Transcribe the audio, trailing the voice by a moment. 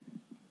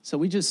So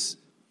we just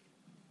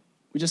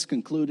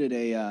concluded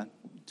a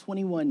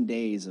 21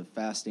 days of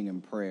fasting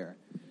and prayer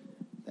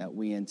that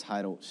we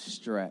entitled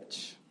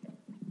Stretch.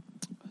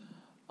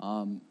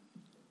 It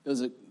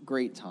was a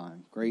great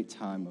time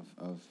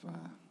of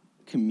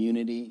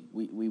community.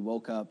 We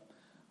woke up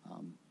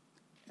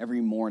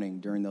every morning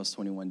during those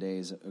 21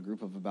 days, a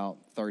group of about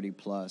 30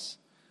 plus,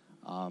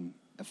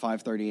 at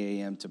 5:30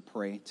 a.m. to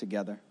pray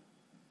together,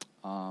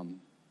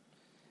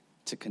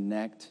 to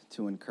connect,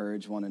 to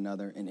encourage one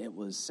another, and it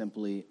was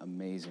simply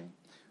amazing.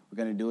 We're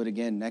going to do it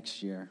again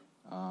next year,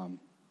 and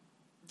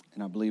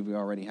I believe we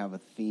already have a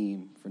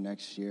theme for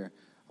next year.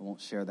 I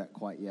won't share that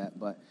quite yet,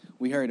 but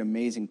we heard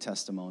amazing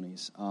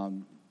testimonies,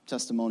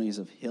 testimonies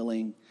of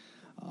healing,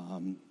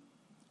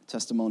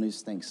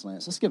 testimonies. Thanks,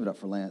 Lance. Let's give it up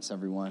for Lance,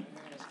 everyone.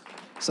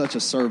 Such a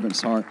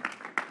servant's heart.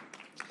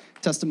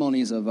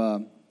 Testimonies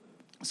of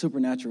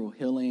supernatural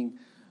healing,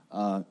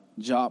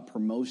 job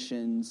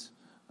promotions,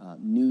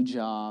 new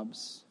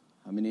jobs.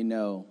 How many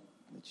know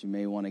that you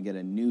may want to get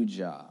a new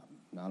job?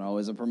 Not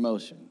always a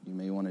promotion. You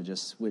may want to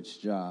just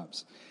switch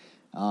jobs.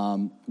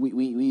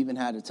 We even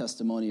had a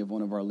testimony of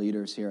one of our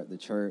leaders here at the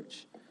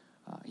church.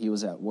 He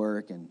was at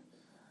work, and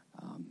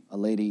a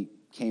lady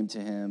came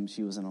to him.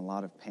 She was in a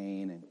lot of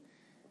pain, and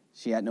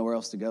she had nowhere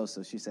else to go,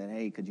 so she said,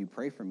 "Hey, could you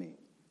pray for me?"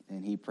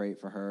 And he prayed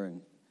for her,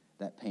 and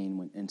that pain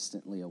went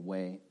instantly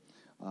away.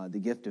 The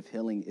gift of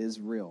healing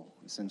is real.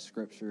 It's in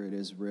Scripture. It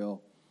is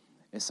real.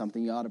 It's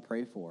something you ought to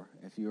pray for.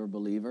 If you're a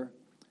believer,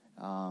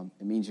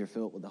 it means you're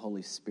filled with the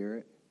Holy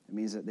Spirit. It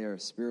means that there are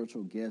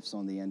spiritual gifts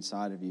on the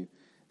inside of you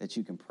that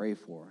you can pray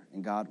for,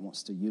 and God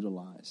wants to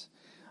utilize.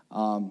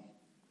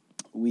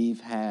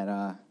 We've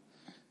had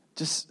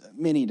just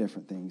many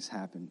different things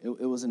happen.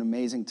 It was an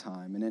amazing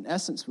time, and in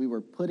essence, we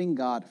were putting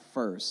God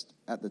first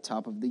at the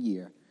top of the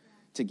year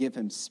to give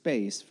him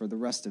space for the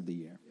rest of the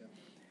year.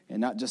 And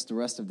not just the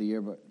rest of the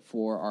year, but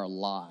for our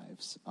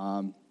lives.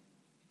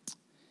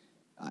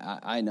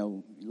 I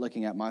know,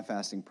 looking at my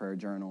fasting prayer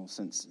journal,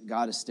 since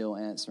God is still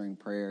answering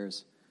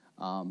prayers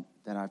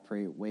that I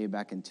prayed way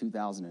back in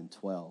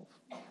 2012,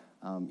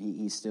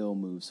 he still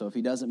moves. So if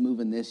he doesn't move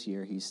in this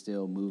year, he's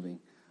still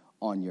moving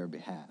on your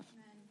behalf.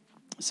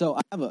 So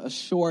I have a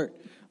short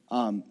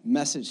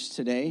message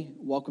today.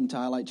 Welcome to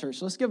Highlight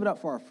Church. Let's give it up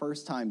for our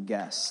first-time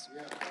guest.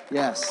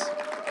 Yes,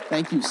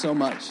 thank you so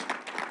much.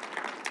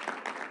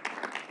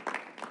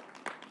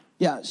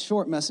 Yeah,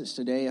 short message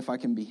today, if I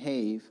can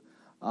behave,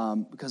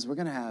 because we're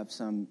going to have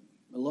a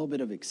little bit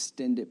of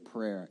extended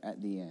prayer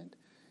at the end.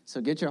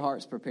 So get your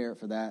hearts prepared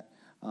for that.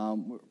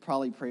 We'll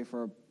probably pray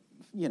for,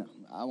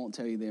 I won't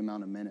tell you the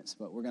amount of minutes,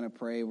 but we're going to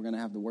pray. We're going to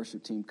have the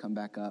worship team come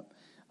back up.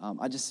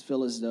 I just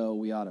feel as though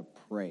we ought to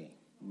pray.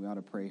 We ought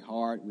to pray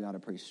hard. We ought to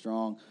pray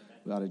strong.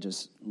 We ought to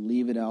just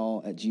leave it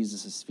all at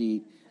Jesus'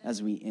 feet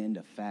as we end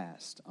a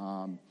fast.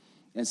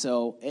 And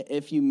so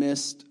if you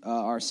missed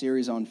our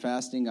series on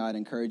fasting, I'd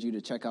encourage you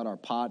to check out our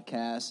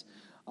podcast.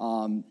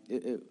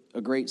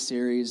 A great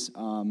series.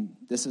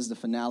 This is the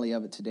finale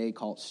of it today,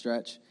 called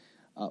Stretch.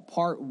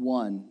 Part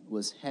 1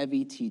 was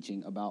heavy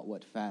teaching about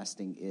what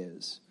fasting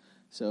is.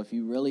 So if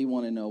you really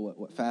want to know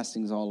what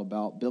fasting is all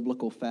about,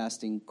 biblical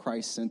fasting,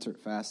 Christ-centered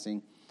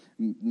fasting,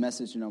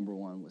 message number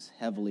 1 was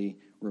heavily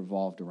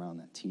revolved around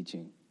that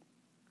teaching.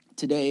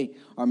 Today,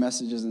 our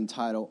message is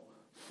entitled,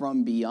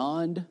 From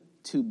Beyond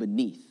to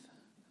Beneath.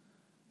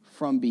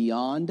 From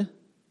beyond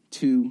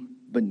to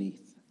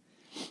beneath.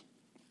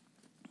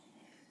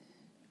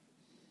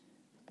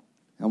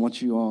 I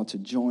want you all to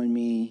join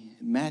me.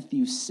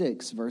 Matthew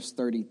 6, verse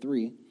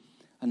 33.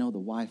 I know the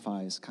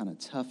Wi-Fi is kind of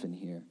tough in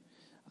here,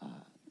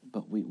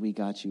 but we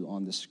got you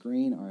on the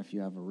screen, or if you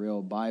have a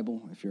real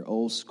Bible, if you're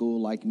old school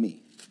like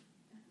me.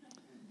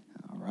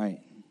 All right.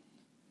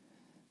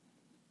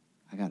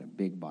 I got a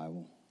big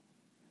Bible.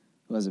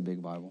 Who has a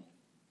big Bible?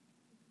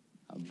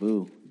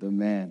 Abu, the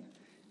man.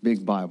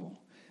 Big Bible.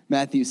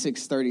 Matthew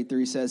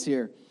 6:33 says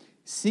here,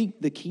 "Seek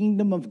the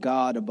kingdom of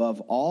God above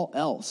all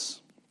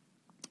else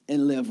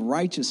and live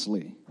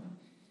righteously,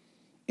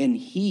 and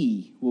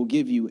he will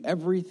give you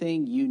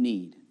everything you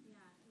need."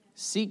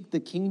 Seek the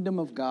kingdom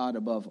of God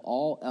above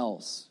all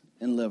else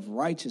and live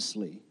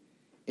righteously,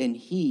 and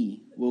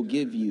he will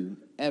give you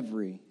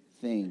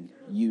everything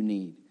you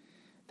need.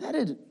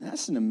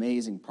 That's an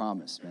amazing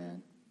promise,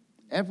 man.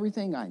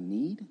 Everything I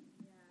need.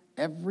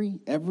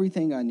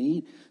 Everything I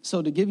need.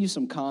 So to give you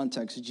some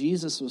context,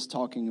 Jesus was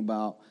talking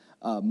about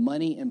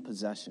money and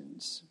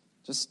possessions.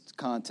 Just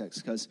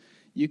context, because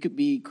you could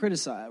be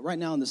criticized. Right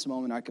now in this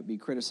moment, I could be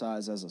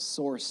criticized as a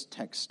source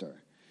texter,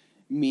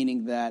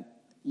 meaning that,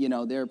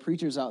 there are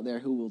preachers out there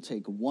who will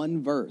take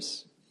one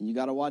verse, and you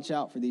got to watch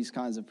out for these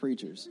kinds of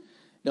preachers.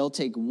 They'll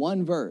take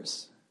one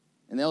verse,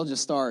 and they'll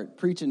just start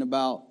preaching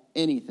about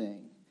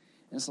anything.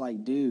 And it's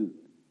like, dude,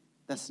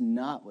 that's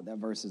not what that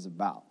verse is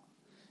about.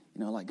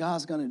 Like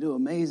God's going to do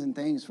amazing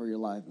things for your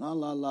life. La,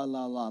 la, la,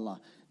 la, la, la.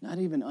 Not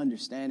even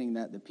understanding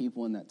that the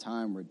people in that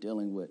time were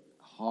dealing with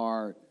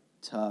hard,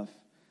 tough,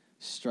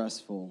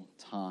 stressful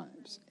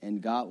times.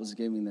 And God was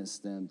giving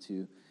them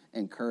to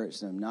encourage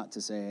them, not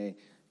to say, hey,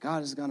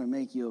 God is going to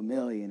make you a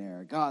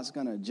millionaire. God's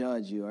going to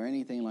judge you or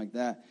anything like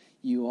that.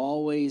 You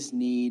always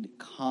need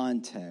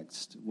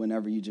context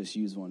whenever you just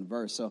use one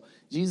verse. So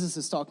Jesus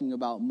is talking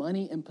about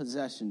money and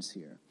possessions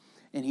here.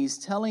 And he's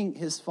telling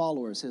his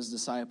followers, his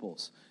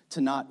disciples,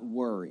 to not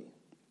worry.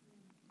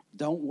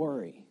 Don't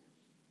worry.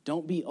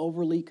 Don't be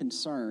overly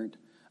concerned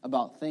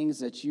about things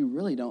that you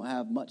really don't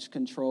have much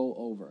control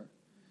over.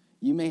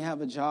 You may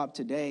have a job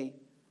today,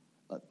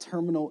 a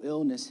terminal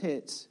illness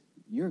hits,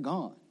 you're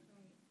gone.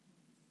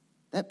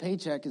 That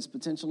paycheck is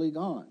potentially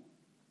gone.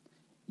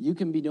 You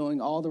can be doing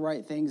all the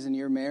right things in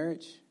your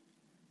marriage.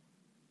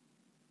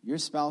 Your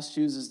spouse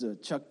chooses to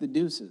chuck the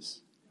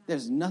deuces.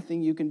 There's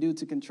nothing you can do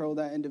to control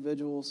that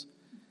individual's.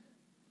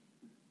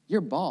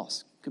 Your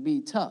boss could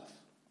be tough.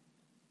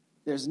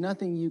 There's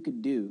nothing you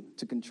could do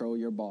to control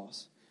your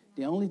boss.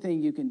 The only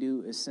thing you can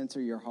do is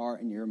center your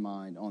heart and your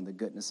mind on the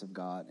goodness of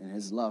God and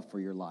his love for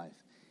your life.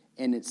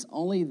 And it's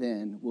only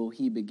then will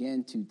he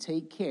begin to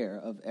take care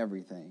of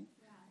everything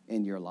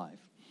in your life.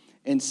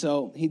 And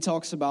so he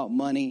talks about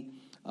money.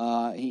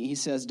 He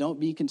says, don't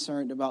be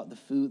concerned about the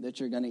food that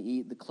you're going to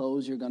eat, the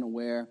clothes you're going to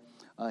wear.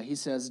 He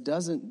says,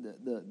 doesn't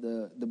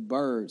the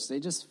birds, they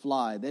just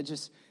fly.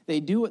 They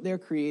do what they're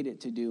created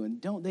to do. And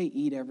don't they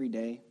eat every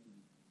day?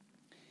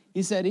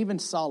 He said, even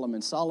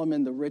Solomon,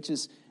 the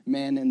richest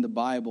man in the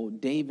Bible,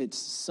 David's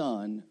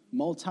son,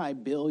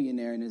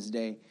 multi-billionaire in his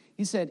day.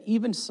 He said,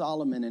 even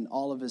Solomon in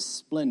all of his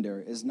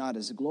splendor is not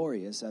as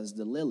glorious as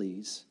the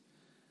lilies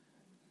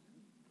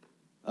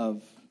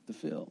of the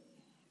field.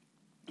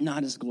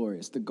 Not as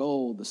glorious. The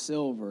gold, the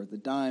silver, the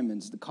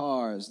diamonds, the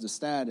cars, the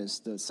status,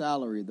 the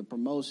salary, the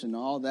promotion,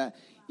 all that.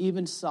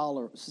 Even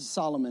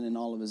Solomon in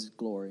all of his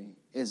glory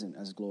isn't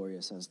as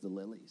glorious as the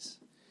lilies.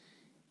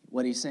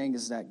 What he's saying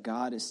is that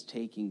God is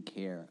taking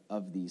care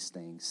of these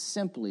things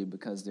simply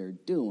because they're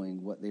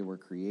doing what they were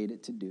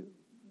created to do.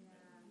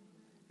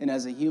 And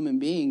as a human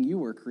being, you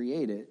were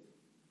created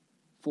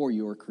for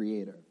your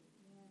Creator.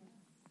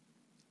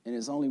 And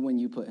it's only when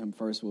you put him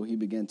first will he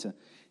begin to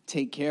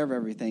take care of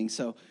everything.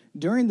 So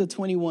during the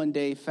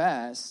 21-day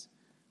fast,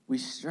 we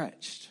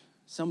stretched.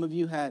 Some of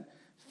you had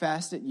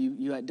fasted.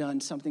 You had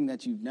done something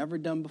that you've never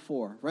done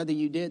before. Whether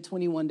you did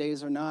 21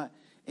 days or not,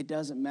 it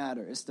doesn't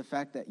matter. It's the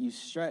fact that you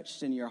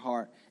stretched in your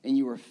heart and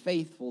you were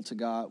faithful to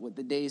God with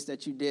the days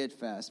that you did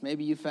fast.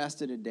 Maybe you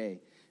fasted a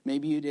day.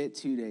 Maybe you did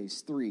 2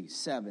 days, 3,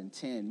 7,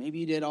 10. Maybe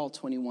you did all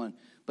 21,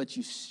 but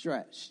you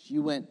stretched.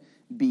 You went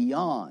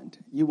beyond.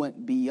 You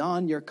went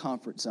beyond your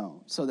comfort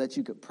zone so that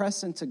you could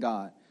press into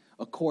God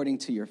according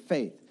to your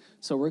faith.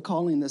 So we're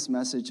calling this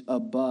message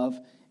above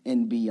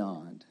and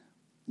beyond.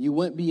 You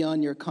went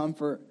beyond your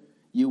comfort.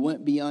 You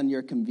went beyond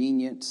your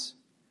convenience.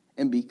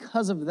 And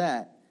because of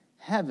that,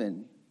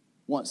 heaven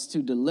wants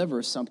to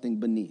deliver something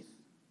beneath.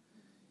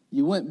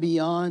 You went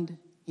beyond.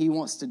 He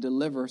wants to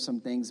deliver some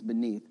things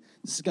beneath.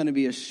 This is going to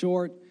be a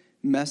short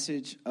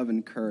message of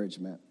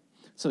encouragement.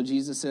 So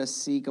Jesus says,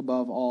 seek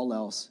above all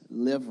else,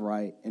 live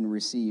right, and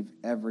receive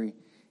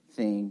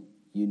everything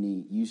you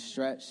need. You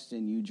stretched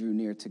and you drew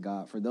near to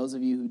God. For those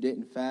of you who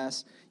didn't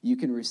fast, you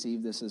can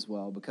receive this as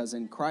well. Because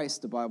in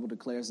Christ, the Bible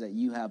declares that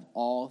you have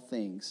all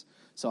things.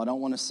 So I don't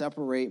want to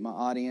separate my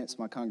audience,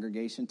 my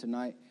congregation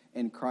tonight.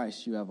 In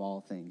Christ, you have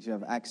all things. You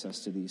have access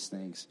to these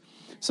things.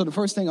 So the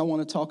first thing I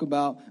want to talk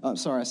about, I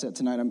said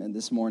tonight,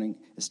 this morning.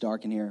 It's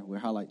dark in here. We're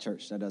Highlight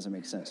Church. That doesn't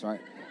make sense,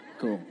 right?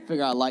 Cool.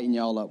 Figure I'd lighten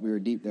y'all up. We were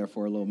deep there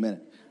for a little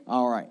minute.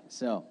 All right.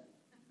 So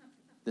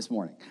this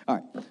morning. All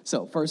right.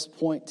 So first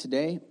point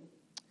today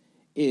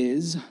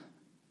is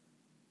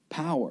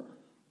power.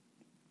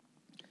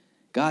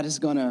 God is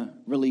going to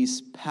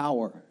release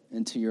power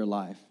into your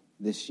life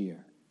this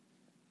year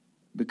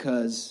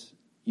because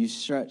you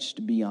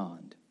stretched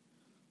beyond.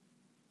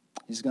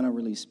 He's going to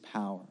release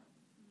power.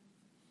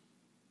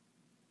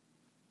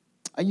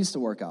 I used to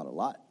work out a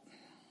lot.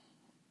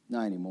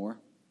 Not anymore.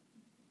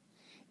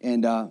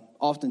 And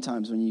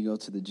oftentimes when you go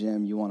to the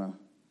gym, you want to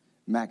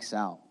max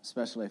out,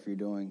 especially if you're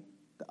doing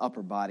the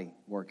upper body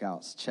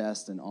workouts,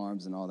 chest and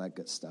arms and all that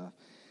good stuff.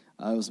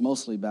 It was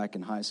mostly back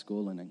in high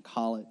school and in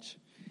college.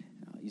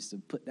 I used to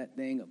put that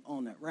thing up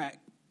on that rack,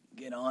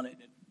 get on it,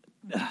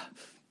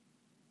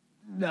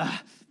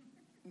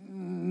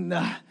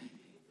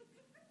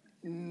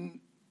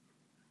 and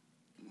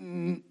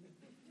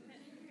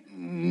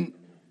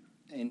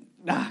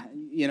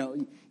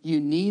you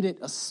needed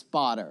a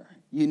spotter.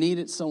 You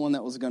needed someone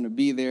that was going to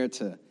be there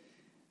to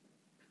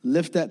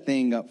lift that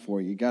thing up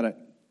for you. You got to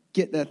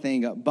get that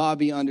thing up.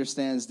 Bobby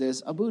understands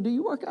this. Abu, do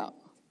you work out?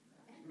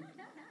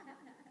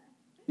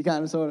 You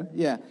kind of sort of?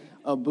 Yeah.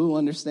 Abu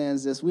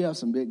understands this. We have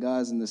some big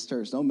guys in this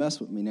church. Don't mess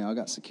with me now. I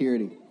got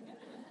security.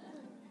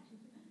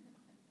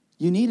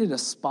 You needed a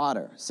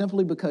spotter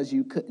simply because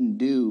you couldn't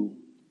do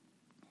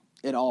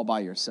it all by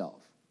yourself.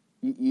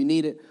 You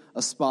needed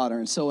a spotter.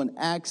 And so in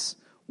Acts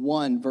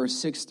 1, verse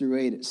 6 through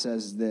 8, it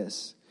says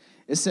this.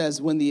 It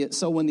says, when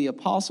the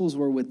apostles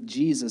were with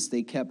Jesus,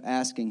 they kept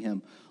asking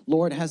him,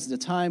 Lord, has the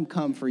time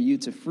come for you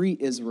to free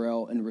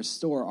Israel and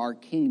restore our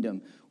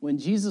kingdom? When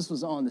Jesus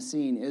was on the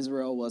scene,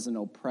 Israel was an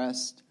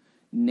oppressed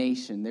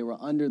nation. They were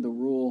under the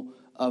rule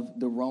of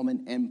the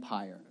Roman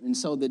Empire. And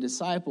so the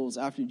disciples,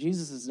 after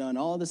Jesus has done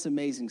all this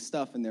amazing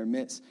stuff in their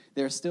midst,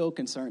 they're still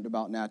concerned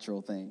about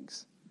natural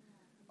things.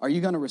 Are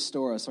you going to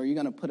restore us? Are you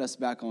going to put us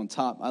back on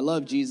top? I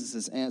love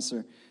Jesus'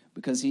 answer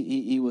because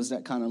he was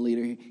that kind of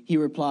leader. He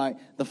replied,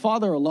 the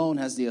Father alone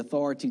has the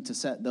authority to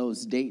set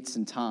those dates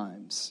and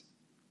times.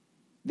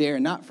 They are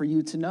not for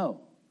you to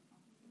know.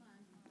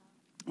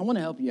 I want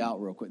to help you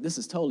out real quick. This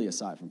is totally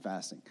aside from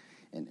fasting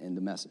and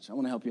the message. I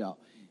want to help you out.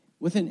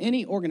 Within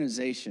any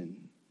organization,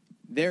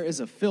 there is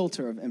a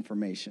filter of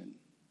information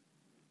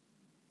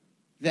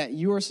that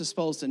you are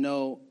supposed to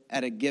know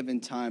at a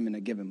given time and a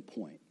given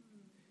point.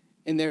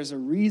 And there's a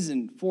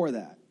reason for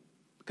that.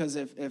 Because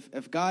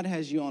if God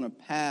has you on a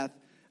path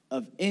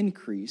of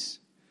increase,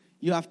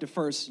 you have to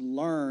first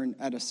learn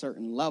at a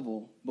certain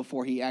level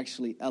before he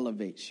actually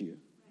elevates you.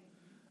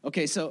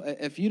 Okay, so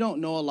if you don't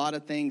know a lot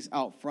of things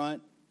out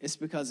front, it's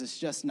because it's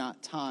just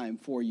not time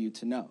for you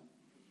to know.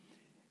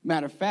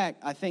 Matter of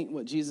fact, I think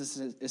what Jesus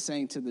is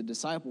saying to the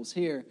disciples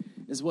here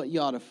is what you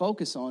ought to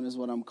focus on is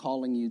what I'm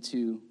calling you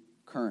to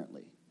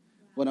currently,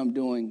 what I'm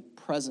doing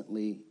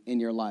presently in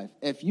your life.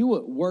 If you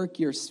would work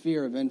your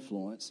sphere of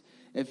influence,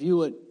 if you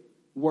would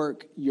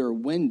work your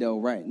window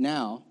right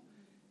now,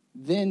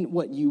 then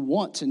what you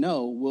want to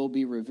know will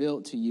be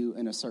revealed to you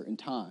in a certain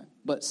time.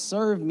 But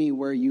serve me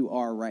where you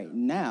are right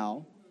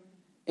now,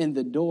 and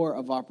the door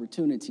of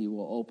opportunity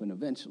will open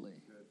eventually.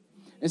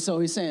 And so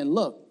he's saying,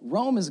 look,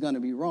 Rome is going to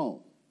be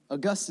Rome.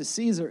 Augustus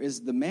Caesar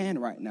is the man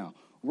right now.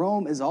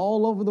 Rome is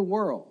all over the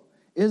world.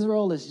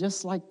 Israel is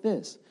just like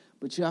this.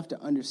 But you have to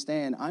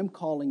understand, I'm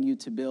calling you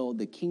to build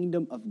the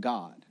kingdom of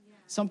God,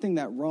 something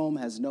that Rome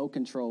has no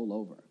control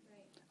over.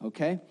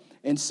 Okay?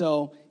 And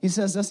so he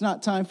says, that's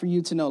not time for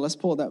you to know. Let's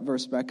pull that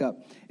verse back up.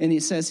 And he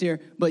says here,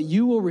 but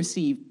you will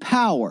receive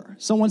power.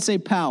 Someone say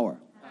power.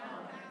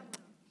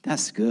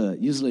 That's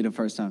good. Usually the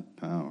first time,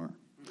 power.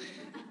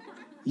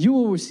 You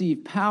will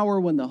receive power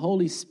when the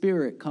Holy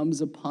Spirit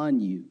comes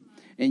upon you,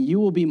 and you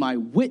will be my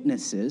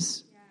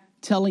witnesses,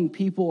 telling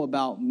people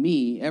about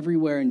me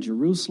everywhere in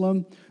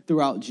Jerusalem,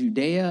 throughout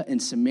Judea and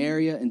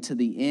Samaria, and to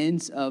the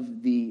ends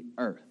of the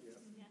earth.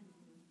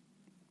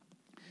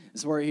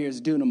 This word here is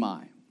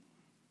dunamai.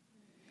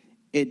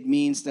 It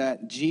means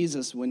that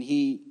Jesus, when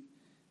he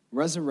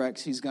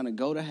resurrects, he's going to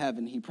go to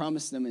heaven. He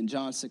promised them in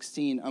John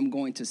 16, I'm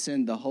going to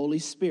send the Holy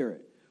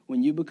Spirit.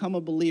 When you become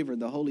a believer,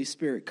 the Holy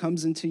Spirit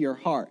comes into your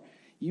heart.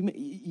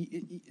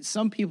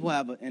 Some people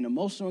have an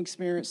emotional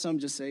experience. Some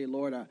just say,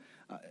 Lord,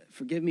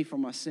 forgive me for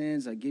my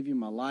sins. I give you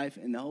my life.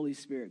 And the Holy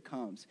Spirit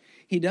comes.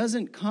 He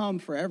doesn't come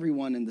for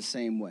everyone in the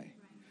same way.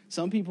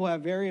 Some people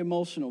have very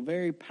emotional,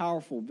 very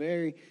powerful,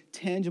 very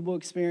tangible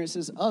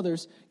experiences.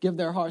 Others give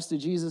their hearts to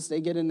Jesus.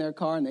 They get in their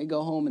car and they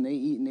go home and they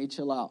eat and they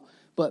chill out.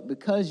 But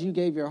because you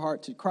gave your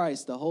heart to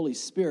Christ, the Holy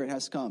Spirit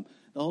has come.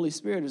 The Holy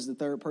Spirit is the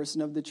third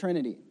person of the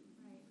Trinity.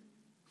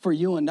 For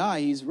you and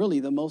I, he's really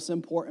the most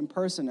important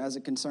person as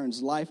it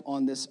concerns life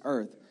on this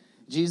earth.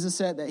 Jesus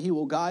said that he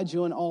will guide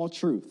you in all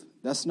truth.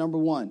 That's number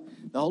one.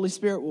 The Holy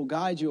Spirit will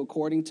guide you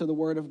according to the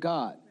word of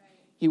God.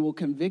 He will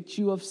convict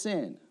you of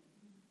sin.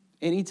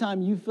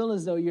 Anytime you feel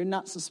as though you're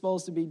not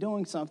supposed to be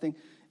doing something,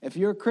 if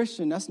you're a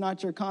Christian, that's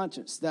not your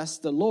conscience. That's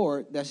the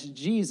Lord, that's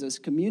Jesus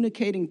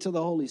communicating to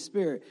the Holy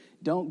Spirit.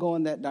 Don't go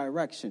in that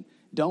direction.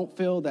 Don't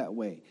feel that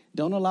way.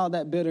 Don't allow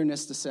that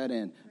bitterness to set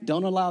in.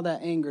 Don't allow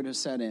that anger to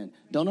set in.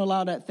 Don't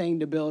allow that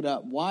thing to build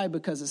up. Why?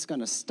 Because it's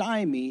going to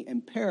stymie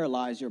and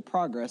paralyze your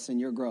progress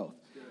and your growth.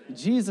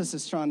 Jesus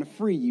is trying to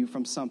free you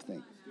from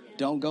something.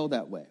 Don't go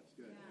that way.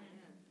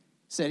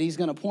 Said he's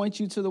going to point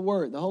you to the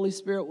word. The Holy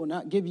Spirit will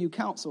not give you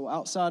counsel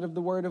outside of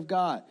the word of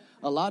God.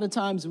 A lot of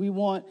times we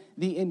want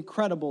the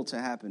incredible to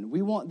happen.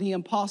 We want the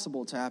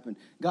impossible to happen.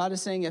 God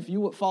is saying, if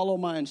you would follow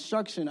my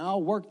instruction,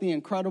 I'll work the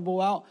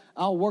incredible out.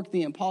 I'll work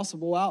the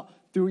impossible out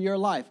through your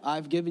life.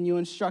 I've given you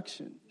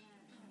instruction.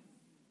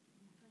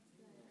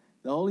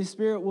 The Holy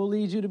Spirit will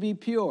lead you to be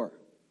pure.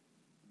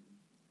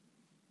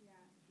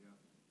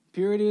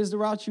 Purity is the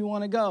route you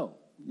want to go.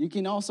 You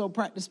can also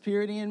practice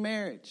purity in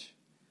marriage.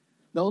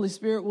 The Holy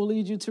Spirit will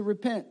lead you to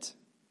repent.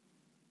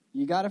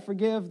 You got to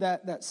forgive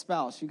that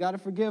spouse. You got to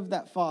forgive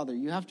that father.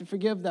 You have to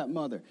forgive that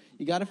mother.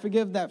 You got to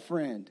forgive that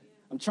friend.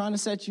 I'm trying to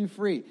set you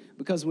free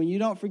because when you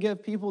don't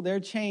forgive people,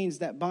 they're chains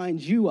that bind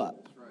you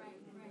up.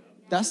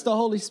 That's the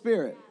Holy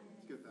Spirit.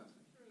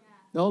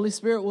 The Holy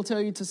Spirit will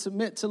tell you to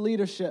submit to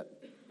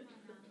leadership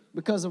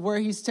because of where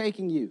he's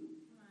taking you.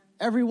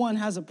 Everyone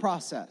has a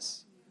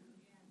process.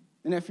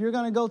 And if you're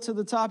going to go to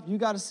the top, you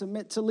got to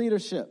submit to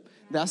leadership.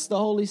 That's the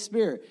Holy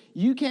Spirit.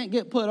 You can't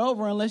get put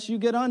over unless you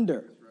get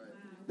under.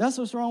 That's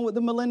what's wrong with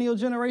the millennial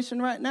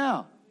generation right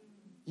now.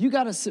 You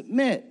got to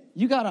submit.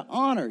 You got to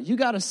honor. You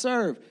got to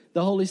serve.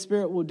 The Holy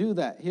Spirit will do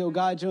that. He'll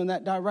guide you in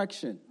that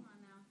direction.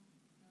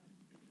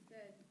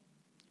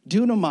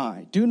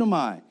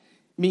 Dunamai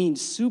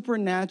means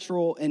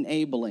supernatural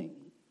enabling.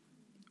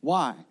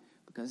 Why?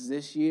 Because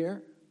this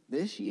year,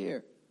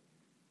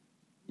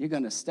 you're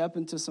going to step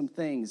into some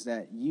things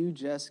that you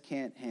just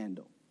can't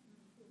handle.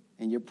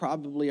 And you're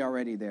probably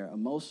already there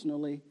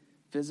emotionally,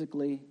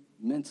 physically,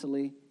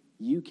 mentally.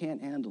 You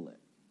can't handle it.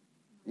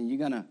 and you're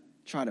going to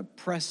try to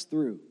press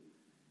through.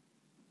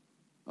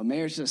 A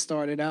marriage that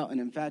started out an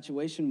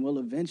infatuation will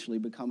eventually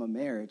become a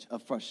marriage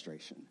of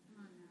frustration.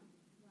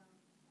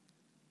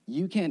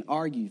 You can't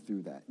argue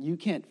through that. You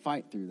can't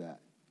fight through that.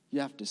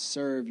 You have to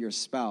serve your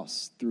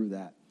spouse through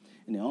that.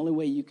 And the only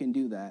way you can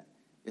do that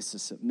is to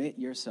submit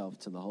yourself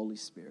to the Holy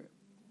Spirit.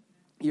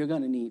 You're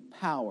going to need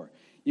power.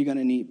 You're going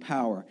to need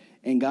power.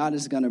 And God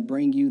is going to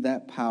bring you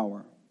that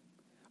power.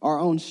 Our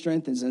own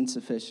strength is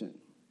insufficient.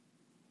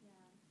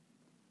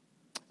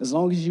 As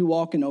long as you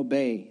walk and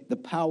obey, the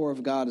power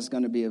of God is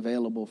going to be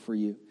available for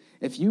you.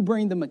 If you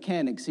bring the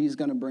mechanics, he's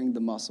going to bring the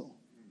muscle.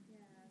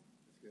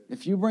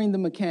 If you bring the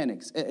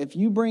mechanics, if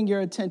you bring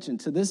your attention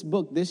to this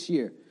book this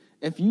year,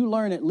 if you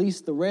learn at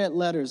least the red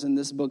letters in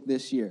this book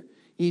this year,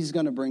 he's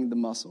going to bring the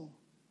muscle.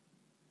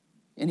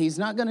 And he's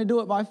not going to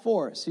do it by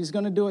force. He's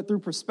going to do it through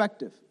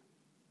perspective.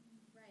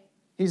 Right.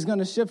 He's going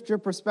to shift your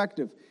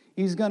perspective.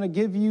 He's going to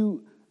give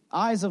you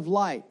eyes of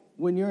light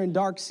when you're in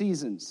dark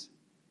seasons.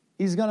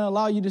 He's going to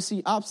allow you to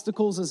see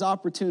obstacles as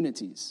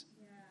opportunities.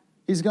 Yeah.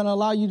 He's going to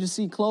allow you to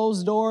see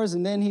closed doors,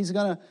 and then he's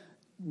going to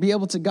be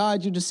able to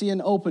guide you to see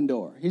an open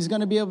door. He's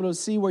going to be able to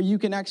see where you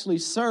can actually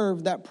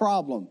serve that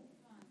problem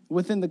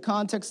within the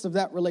context of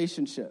that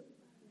relationship.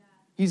 Yeah.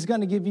 He's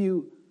going to give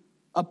you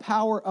a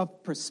power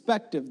of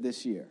perspective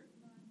this year,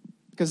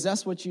 because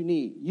that's what you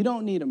need. You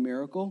don't need a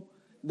miracle.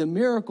 The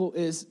miracle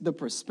is the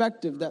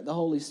perspective that the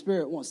Holy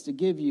Spirit wants to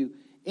give you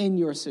in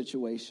your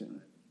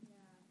situation.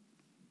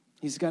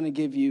 He's going to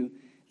give you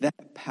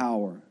that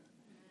power.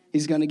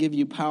 He's going to give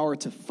you power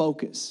to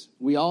focus.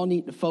 We all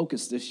need to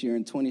focus this year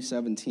in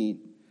 2017.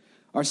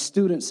 Our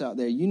students out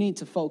there, you need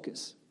to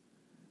focus,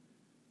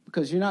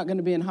 because you're not going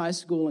to be in high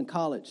school and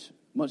college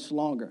much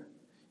longer.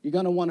 You're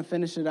going to want to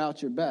finish it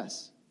out your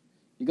best.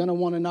 You're going to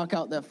want to knock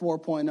out that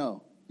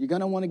 4.0. You're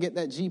going to want to get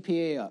that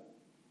GPA up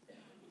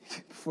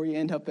before you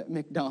end up at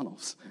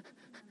McDonald's.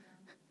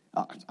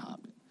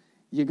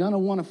 You're going to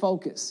want to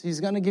focus.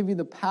 He's going to give you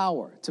the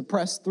power to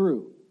press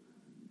through.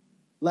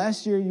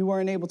 Last year, you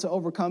weren't able to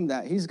overcome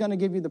that. He's going to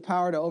give you the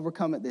power to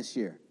overcome it this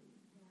year.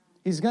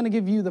 He's going to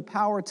give you the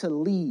power to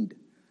lead.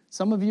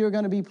 Some of you are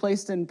going to be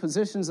placed in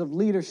positions of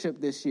leadership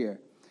this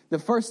year. The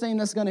first thing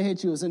that's going to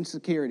hit you is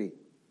insecurity.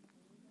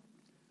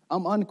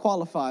 I'm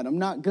unqualified. I'm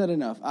not good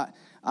enough.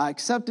 I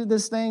accepted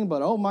this thing,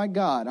 but oh my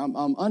God,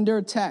 I'm under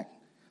attack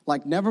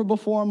like never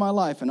before in my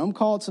life. And I'm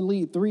called to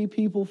lead 3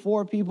 people,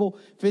 4 people,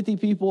 50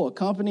 people, a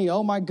company.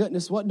 Oh my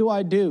goodness, what do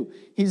I do?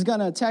 He's going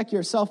to attack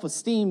your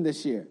self-esteem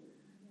this year.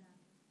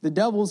 The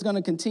devil's going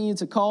to continue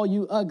to call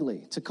you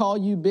ugly, to call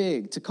you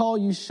big, to call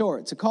you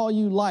short, to call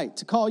you light,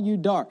 to call you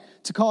dark,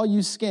 to call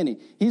you skinny.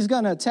 He's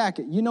going to attack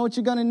it. You know what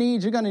you're going to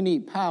need? You're going to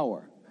need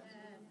power.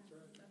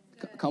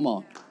 Come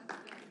on.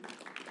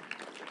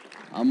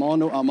 I'm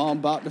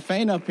about to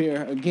faint up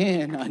here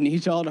again. I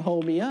need y'all to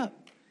hold me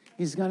up.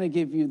 He's going to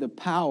give you the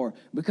power,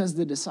 because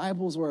the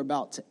disciples were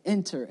about to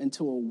enter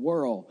into a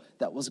world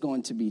that was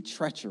going to be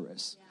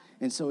treacherous.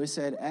 And so he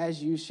said,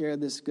 as you share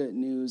this good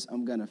news,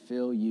 I'm going to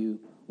fill you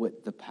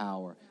with the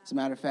power. As a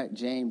matter of fact,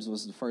 James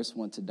was the first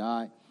one to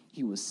die.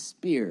 He was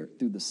speared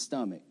through the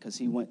stomach because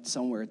he went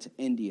somewhere to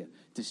India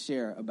to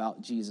share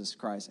about Jesus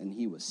Christ, and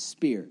he was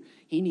speared.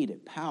 He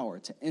needed power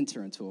to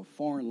enter into a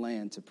foreign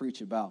land to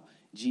preach about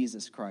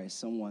Jesus Christ,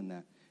 someone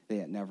that they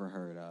had never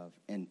heard of,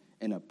 and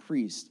a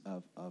priest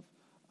of a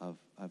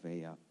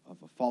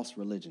false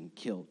religion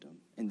killed him.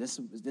 And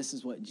this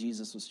is what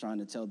Jesus was trying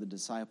to tell the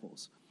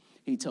disciples.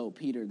 He told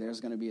Peter, there's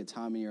going to be a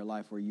time in your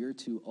life where you're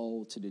too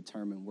old to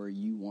determine where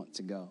you want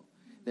to go.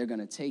 They're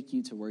going to take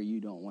you to where you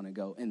don't want to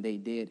go. And they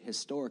did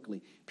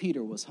historically.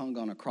 Peter was hung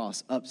on a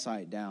cross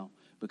upside down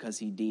because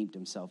he deemed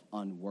himself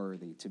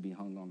unworthy to be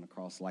hung on the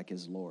cross like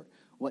his Lord.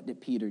 What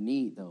did Peter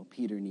need, though?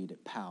 Peter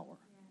needed power.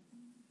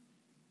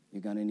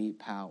 You're going to need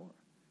power.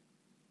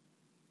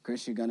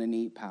 Chris, you're going to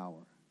need power.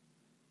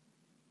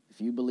 If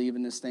you believe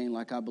in this thing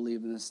like I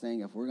believe in this thing,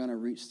 if we're going to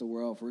reach the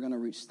world, if we're going to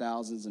reach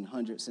thousands and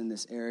hundreds in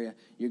this area,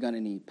 you're going to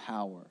need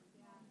power.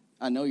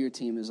 I know your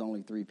team is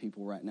only 3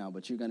 people right now,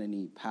 but you're going to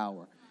need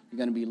power. You're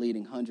going to be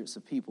leading hundreds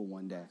of people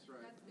one day.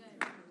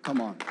 Come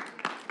on.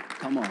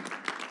 Come on.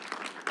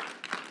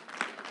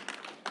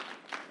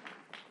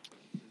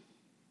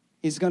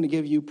 He's going to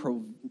give you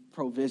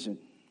provision.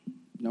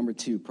 Number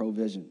 2,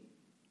 provision.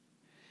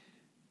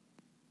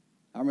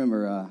 I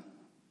remember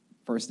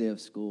first day of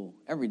school,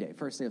 every day,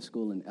 first day of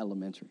school in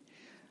elementary.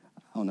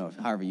 I don't know if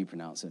however you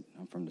pronounce it.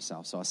 I'm from the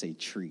South, so I say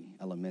tree,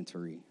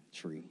 elementary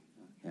tree.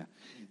 Yeah.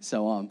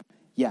 So,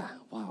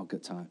 wow,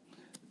 good time.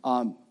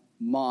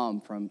 Mom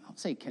from, I'll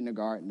say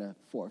kindergarten to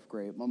 4th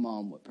grade, my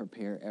mom would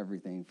prepare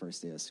everything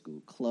first day of school.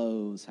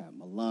 Clothes, had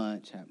my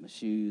lunch, had my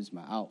shoes,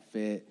 my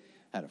outfit,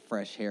 had a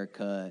fresh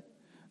haircut.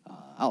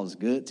 I was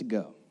good to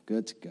go.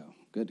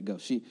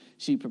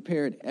 She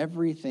prepared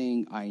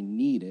everything I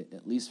needed,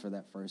 at least for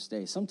that first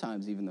day,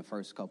 sometimes even the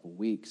first couple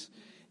weeks.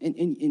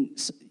 And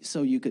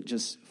so you could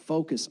just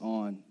focus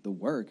on the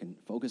work and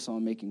focus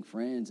on making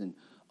friends and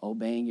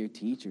obeying your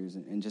teachers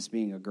and just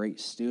being a great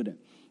student.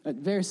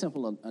 Very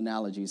simple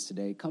analogies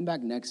today. Come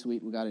back next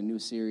week. We got a new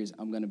series.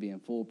 I'm going to be in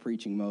full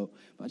preaching mode.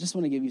 But I just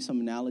want to give you some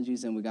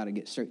analogies, and we got to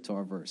get straight to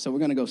our verse. So we're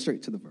going to go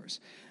straight to the verse.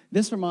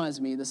 This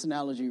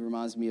analogy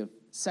reminds me of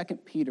 2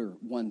 Peter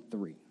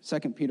 1:3.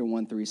 2 Peter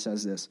 1:3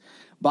 says this: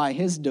 by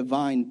his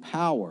divine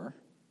power,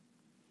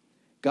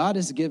 God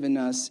has given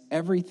us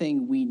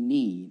everything we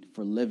need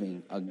for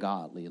living a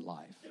godly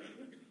life.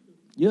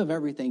 You have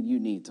everything you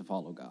need to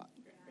follow God,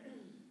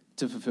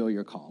 to fulfill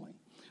your calling.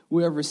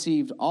 We have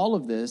received all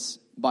of this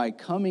by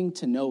coming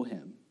to know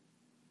him,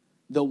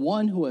 the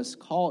one who has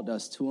called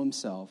us to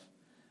himself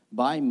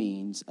by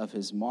means of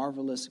his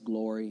marvelous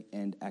glory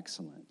and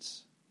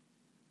excellence.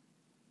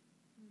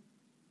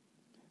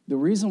 The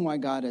reason why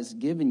God has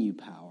given you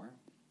power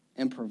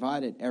and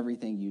provided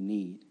everything you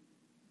need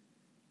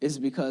is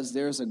because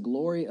there's a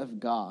glory of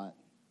God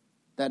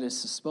that is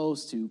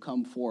supposed to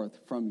come forth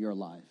from your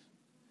life.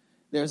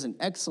 There's an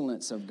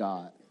excellence of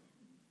God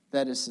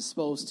that is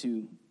supposed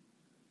to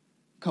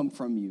come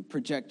from you,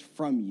 project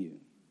from you.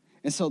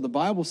 And so the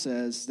Bible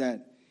says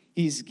that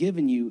he's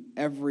given you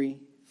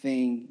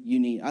everything you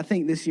need. I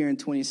think this year in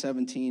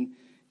 2017,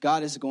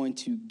 God is going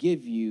to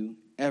give you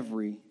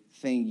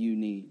everything you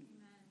need.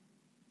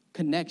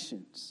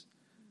 Connections,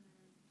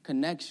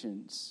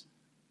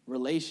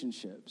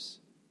 relationships.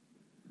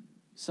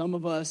 Some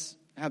of us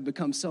have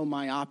become so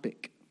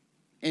myopic,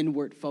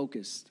 inward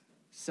focused,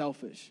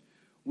 selfish.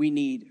 We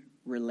need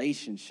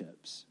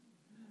relationships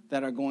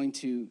that are going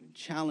to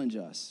challenge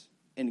us,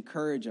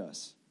 encourage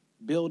us,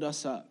 build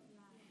us up.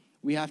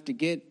 We have to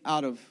get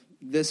out of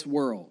this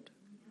world.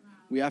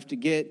 We have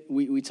to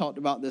we talked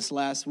about this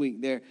last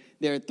week. There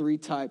are three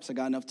types. I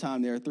got enough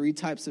time. There are three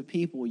types of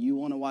people you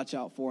want to watch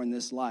out for in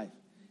this life.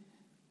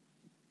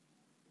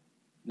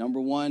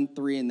 Number 1,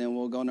 3, and then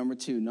we'll go number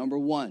 2. Number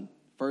 1,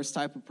 first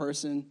type of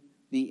person,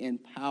 the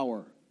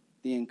empower,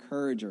 the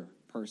encourager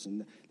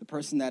person, the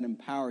person that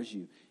empowers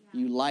you.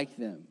 You like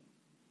them.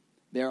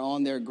 They're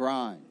on their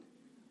grind.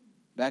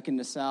 Back in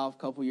the South, a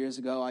couple years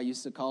ago, I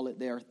used to call it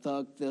their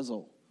thug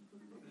thizzle.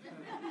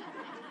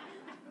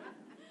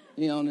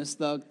 He on his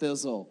thug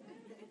thizzle.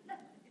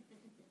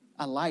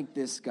 I like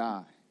this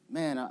guy.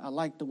 Man, I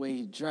like the way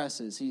he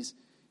dresses. He's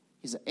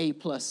an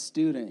A-plus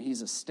student.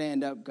 He's a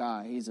stand-up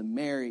guy. He's a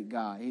married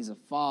guy. He's a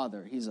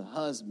father. He's a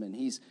husband.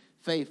 He's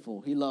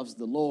faithful. He loves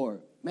the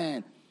Lord.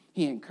 Man,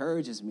 he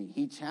encourages me.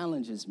 He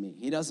challenges me.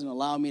 He doesn't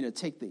allow me to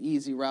take the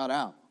easy route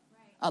out.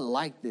 I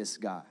like this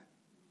guy.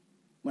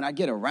 When I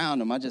get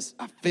around him, I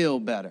feel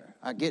better.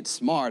 I get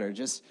smarter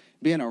just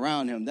being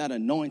around him. That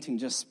anointing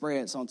just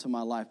spreads onto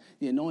my life.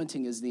 The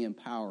anointing is the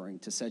empowering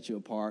to set you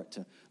apart,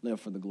 to live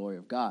for the glory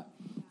of God.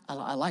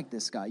 I like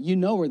this guy. You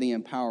know where the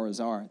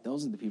empowerers are.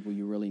 Those are the people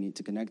you really need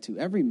to connect to.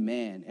 Every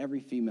man,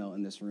 every female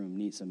in this room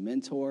needs a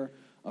mentor,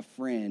 a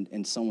friend,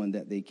 and someone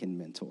that they can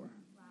mentor.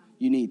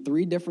 You need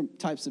 3 different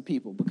types of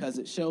people because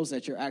it shows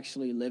that you're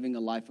actually living a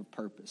life of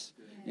purpose.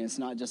 And it's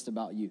not just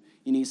about you.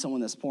 You need someone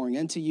that's pouring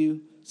into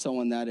you,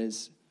 someone that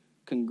is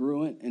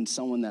congruent, and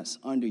someone that's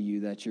under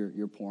you that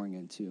you're pouring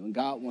into. And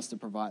God wants to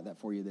provide that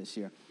for you this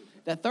year.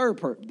 That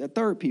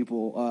third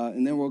people,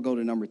 and then we'll go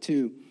to number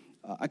 2,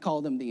 I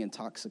call them the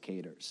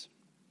intoxicators.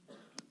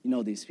 You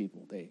know these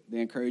people. They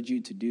encourage you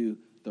to do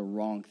the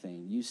wrong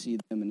thing. You see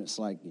them and it's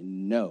like,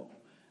 no,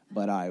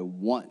 but I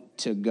want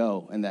to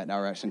go in that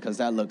direction because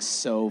that looks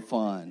so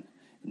fun.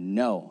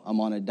 No,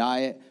 I'm on a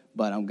diet,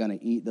 but I'm going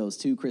to eat those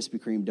 2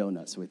 Krispy Kreme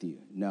donuts with you.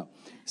 No.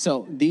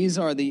 So these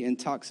are the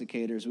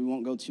intoxicators. We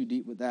won't go too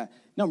deep with that.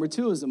 Number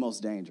 2 is the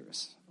most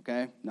dangerous,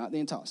 okay? Not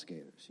the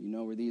intoxicators. You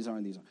know where these are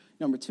and these are.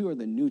 Number 2 are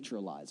the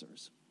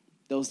neutralizers,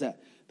 those that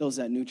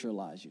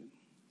neutralize you.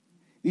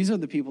 These are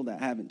the people that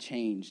haven't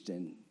changed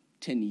in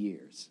 10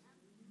 years,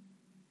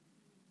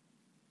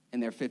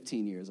 and they're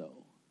 15 years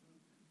old.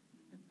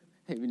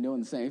 They've been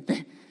doing the same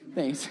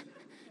things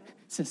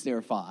since they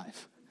were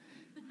 5.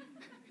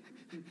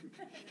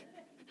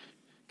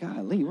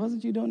 Golly,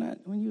 wasn't you doing that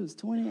when you was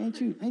 20?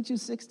 Ain't you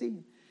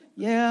 60?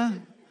 Yeah,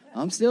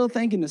 I'm still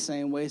thinking the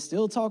same way,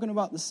 still talking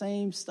about the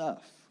same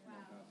stuff.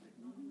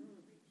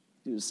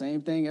 Do the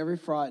same thing every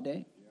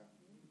Friday,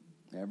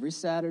 every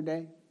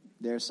Saturday.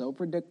 They're so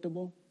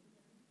predictable,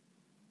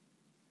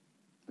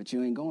 but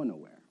you ain't going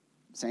nowhere.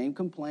 Same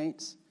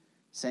complaints,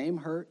 same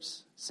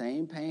hurts,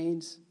 same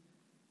pains,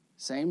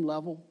 same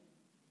level.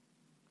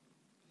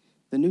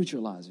 The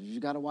neutralizers, you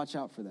got to watch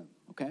out for them,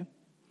 okay?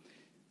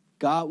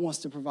 God wants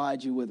to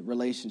provide you with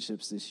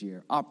relationships this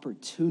year,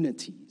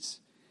 opportunities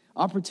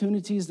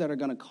that are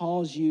going to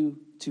cause you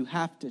to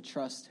have to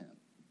trust him.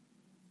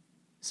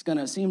 It's going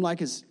to seem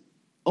like it's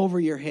over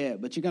your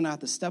head, but you're going to have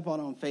to step out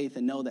on faith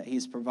and know that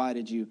he's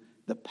provided you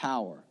the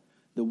power,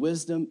 the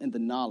wisdom, and the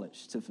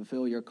knowledge to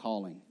fulfill your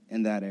calling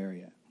in that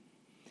area.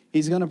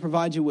 He's going to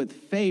provide you with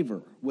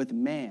favor with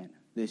man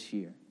this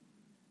year.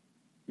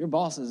 Your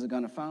bosses are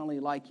going to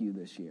finally like you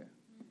this year.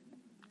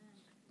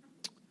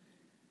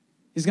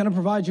 He's going to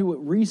provide you with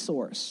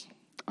resource.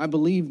 I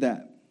believe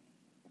that.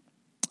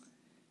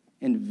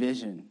 And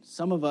vision.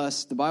 Some of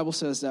us, the Bible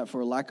says that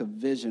for lack of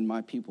vision,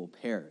 my people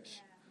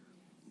perish.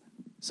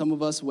 Some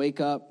of us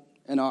wake up,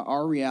 and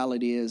our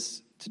reality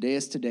is today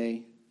is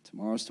today,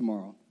 tomorrow is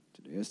tomorrow,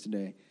 today is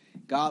today.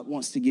 God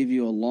wants to give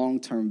you a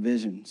long-term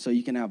vision so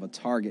you can have a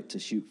target to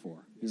shoot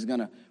for. He's going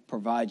to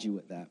provide you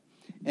with that.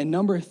 And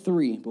number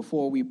 3,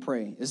 before we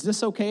pray, is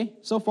this okay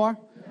so far?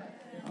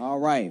 All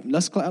right,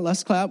 let's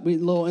clap. We a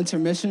little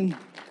intermission.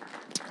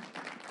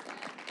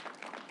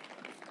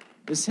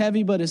 It's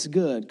heavy, but it's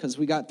good because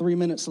we got 3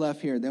 minutes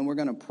left here. Then we're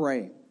going to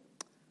pray.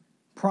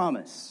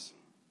 Promise.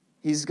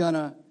 He's going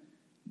to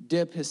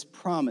dip his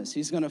promise.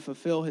 He's going to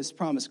fulfill his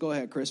promise. Go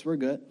ahead, Chris. We're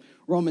good.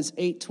 Romans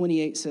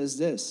 8:28 says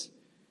this,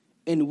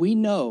 and we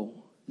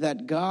know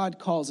that God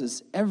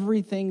causes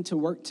everything to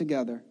work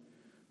together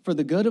for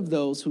the good of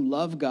those who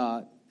love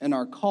God and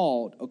are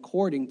called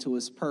according to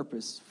his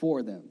purpose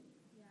for them.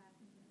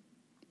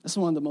 That's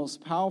one of the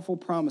most powerful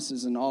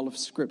promises in all of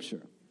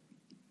Scripture.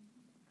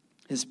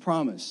 His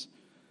promise.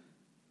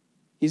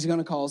 He's going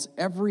to cause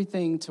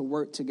everything to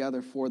work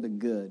together for the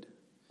good.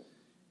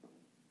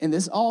 And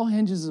this all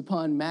hinges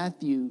upon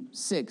Matthew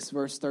 6,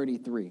 verse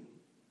 33.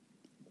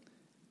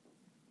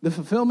 The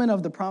fulfillment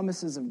of the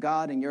promises of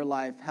God in your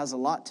life has a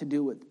lot to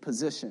do with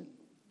position.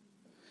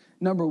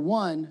 Number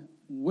 1,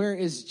 where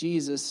is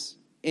Jesus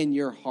in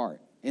your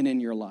heart and in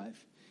your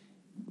life?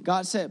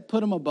 God said,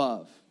 put him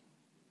above.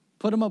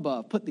 Put him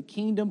above. Put the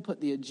kingdom, put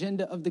the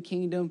agenda of the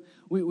kingdom.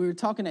 We were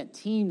talking at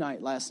team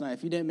night last night.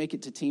 If you didn't make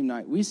it to team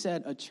night, we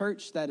said a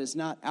church that is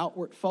not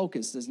outward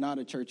focused is not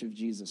a church of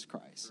Jesus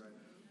Christ. Right.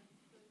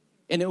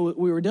 And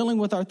we were dealing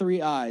with our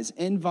 3 I's: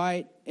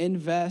 invite,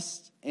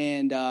 invest,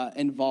 and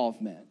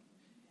involvement.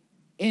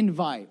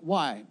 Invite.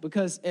 Why?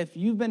 Because if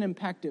you've been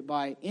impacted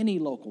by any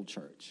local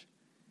church,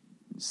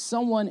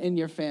 someone in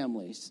your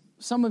families,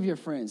 some of your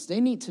friends,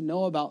 they need to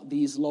know about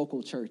these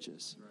local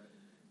churches. Right.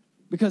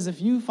 Because if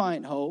you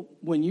find hope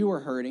when you are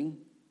hurting,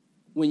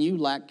 when you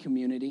lack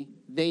community,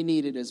 they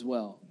need it as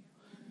well.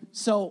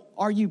 So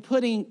are you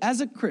putting, as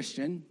a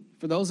Christian,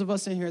 for those of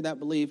us in here that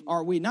believe,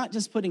 are we not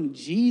just putting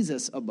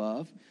Jesus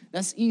above?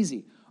 That's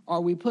easy.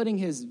 Are we putting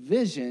his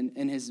vision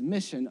and his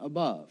mission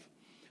above?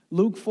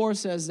 Luke 4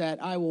 says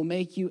that I will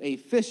make you a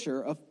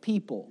fisher of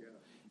people,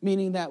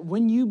 meaning that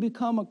when you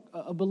become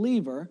a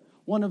believer,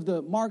 one of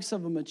the marks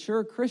of a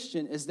mature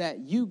Christian is that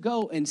you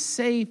go and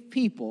save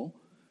people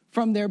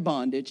from their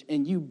bondage,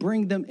 and you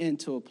bring them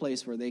into a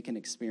place where they can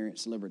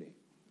experience liberty.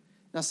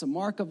 That's a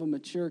mark of a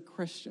mature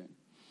Christian.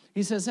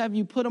 He says, have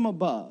you put them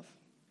above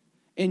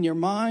in your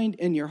mind,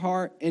 in your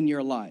heart, in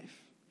your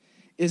life?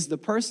 Is the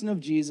person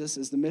of Jesus,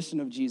 is the mission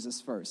of Jesus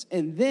first?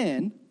 And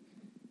then,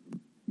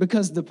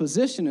 because the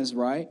position is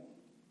right,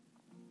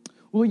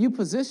 will you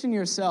position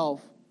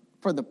yourself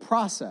for the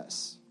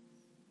process?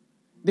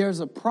 There's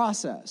a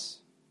process.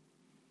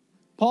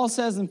 Paul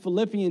says in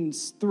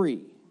Philippians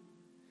 3,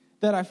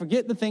 that I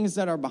forget the things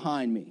that are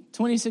behind me.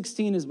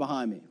 2016 is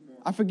behind me.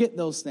 I forget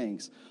those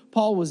things.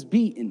 Paul was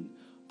beaten.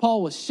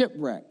 Paul was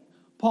shipwrecked.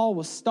 Paul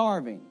was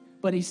starving.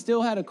 But he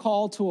still had a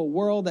call to a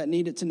world that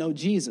needed to know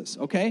Jesus,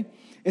 okay?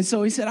 And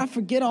so he said, I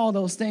forget all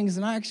those things,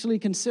 and I actually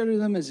consider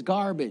them as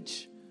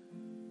garbage.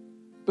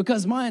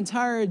 Because my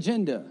entire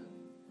agenda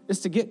is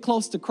to get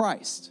close to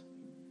Christ.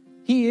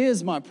 He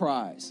is my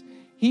prize.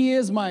 He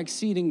is my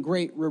exceeding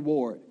great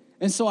reward.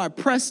 And so I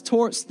press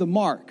towards the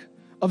mark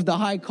of the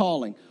high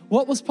calling.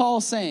 What was Paul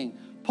saying?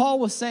 Paul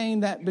was saying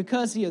that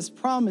because he has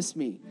promised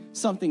me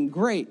something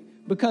great,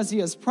 because he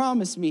has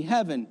promised me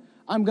heaven,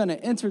 I'm going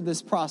to enter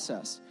this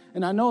process.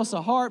 And I know it's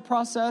a hard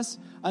process.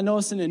 I know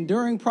it's an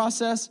enduring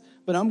process,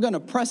 but I'm going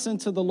to press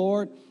into the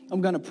Lord.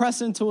 I'm going to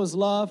press into his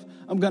love.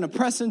 I'm going to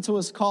press into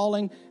his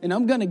calling, and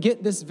I'm going to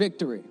get this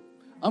victory.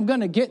 I'm going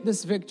to get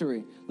this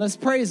victory. Let's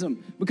praise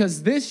him,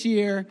 because this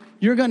year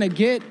you're going to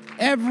get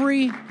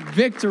every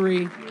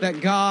victory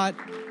that God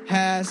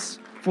has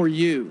for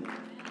you.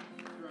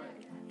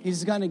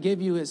 He's going to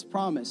give you his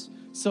promise.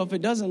 So if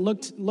it doesn't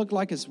look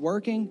like it's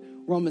working,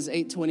 Romans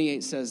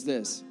 8:28 says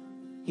this: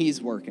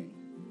 he's working.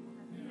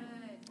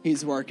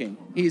 He's working.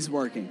 He's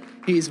working.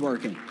 He's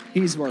working.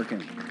 He's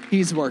working.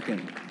 He's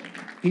working.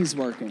 He's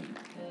working.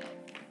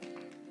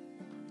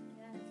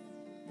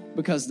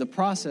 Because the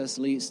process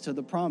leads to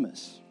the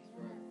promise.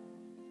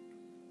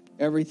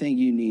 Everything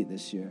you need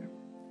this year.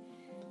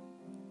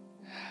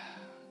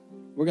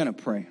 We're going to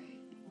pray.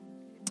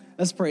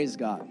 Let's praise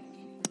God.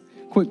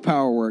 Quick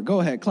power word. Go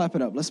ahead, clap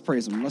it up. Let's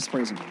praise him. Let's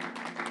praise him.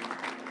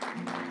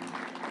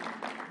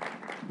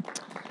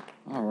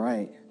 All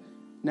right.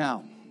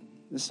 Now,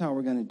 this is how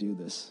we're going to do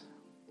this.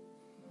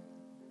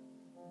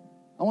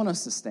 I want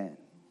us to stand.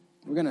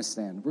 We're going to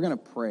stand. We're going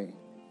to pray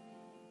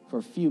for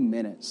a few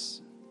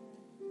minutes.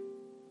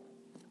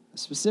 I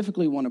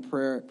specifically want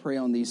to pray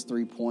on these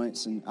 3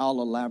 points, and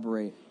I'll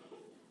elaborate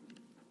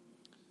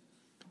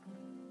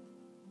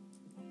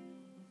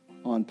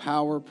on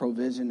power,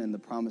 provision, and the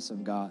promise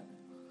of God.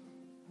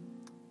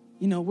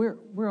 You know,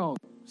 we're all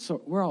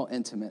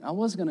intimate. I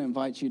was going to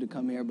invite you to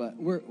come here,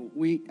 but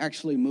we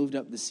actually moved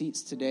up the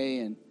seats today,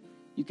 and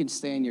you can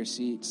stay in your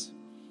seats.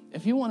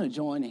 If you want to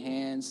join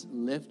hands,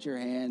 lift your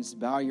hands,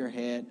 bow your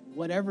head,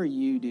 whatever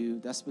you do,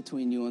 that's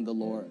between you and the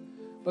Lord.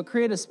 But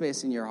create a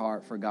space in your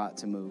heart for God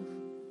to move.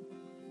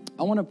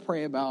 I want to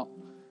pray about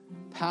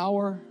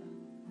power,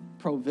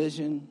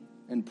 provision,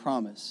 and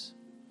promise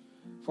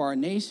for our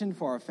nation,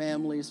 for our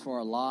families, for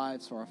our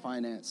lives, for our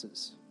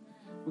finances.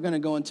 We're going to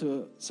go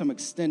into some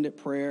extended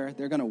prayer.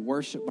 They're going to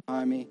worship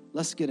behind me.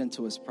 Let's get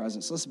into his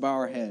presence. Let's bow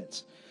our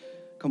heads.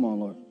 Come on,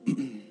 Lord.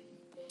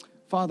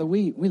 Father,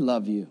 we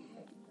love you.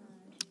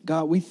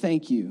 God, we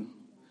thank you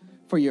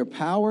for your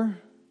power.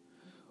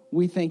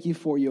 We thank you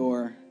for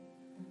your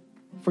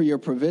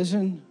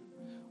provision.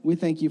 We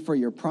thank you for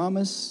your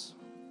promise.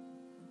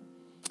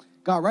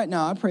 God, right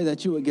now, I pray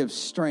that you would give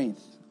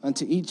strength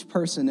unto each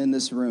person in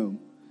this room.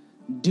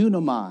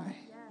 Dunamai,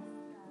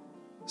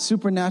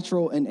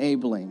 supernatural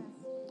enabling.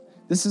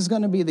 This is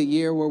going to be the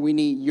year where we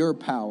need your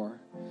power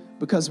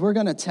because we're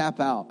going to tap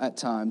out at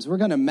times. We're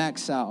going to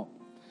max out.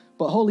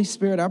 But Holy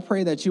Spirit, I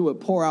pray that you would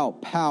pour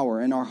out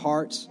power in our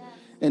hearts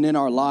and in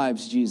our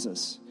lives,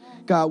 Jesus.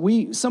 God,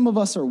 some of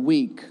us are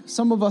weak.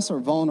 Some of us are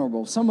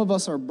vulnerable. Some of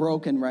us are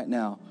broken right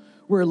now.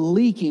 We're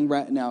leaking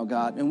right now,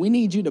 God, and we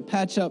need you to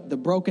patch up the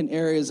broken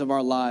areas of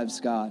our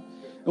lives, God.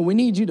 And we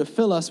need you to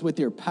fill us with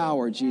your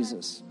power,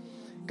 Jesus.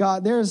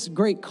 God, there's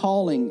great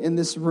calling in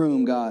this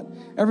room, God.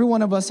 Every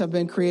one of us have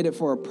been created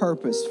for a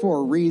purpose, for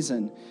a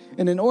reason.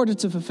 And in order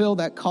to fulfill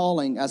that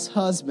calling as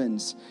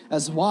husbands,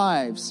 as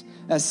wives,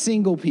 as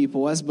single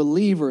people, as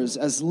believers,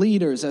 as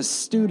leaders, as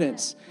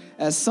students,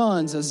 as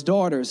sons, as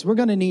daughters, we're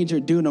going to need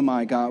your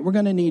dunamai, God. We're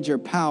going to need your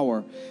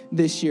power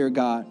this year,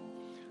 God.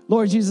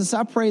 Lord Jesus,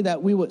 I pray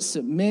that we would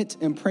submit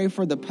and pray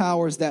for the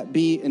powers that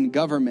be in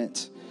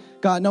government.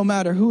 God, no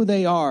matter who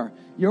they are,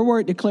 your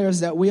word declares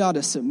that we ought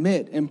to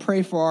submit and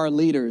pray for our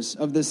leaders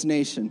of this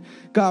nation.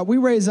 God, we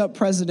raise up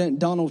President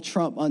Donald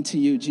Trump unto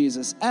you,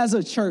 Jesus. As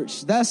a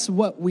church, that's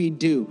what we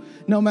do.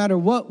 No matter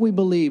what we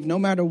believe, no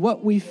matter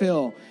what we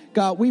feel,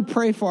 God, we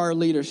pray for our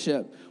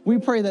leadership. We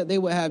pray that they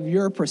would have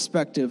your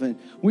perspective, and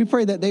we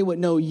pray that they would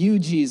know you,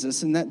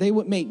 Jesus, and that they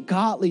would make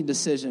godly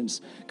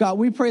decisions. God,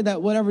 we pray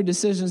that whatever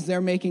decisions they're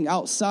making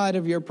outside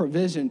of your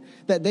provision,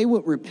 that they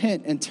would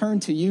repent and turn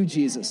to you,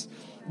 Jesus.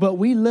 But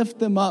we lift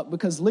them up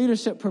because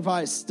leadership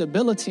provides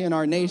stability in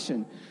our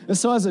nation. And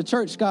so as a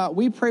church, God,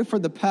 we pray for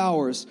the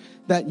powers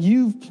that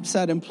you've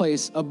set in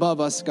place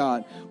above us,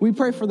 God. We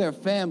pray for their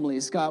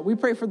families, God. We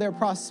pray for their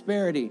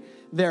prosperity,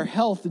 their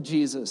health,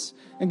 Jesus.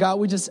 And God,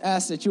 we just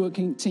ask that you would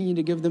continue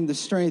to give them the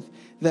strength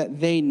that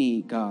they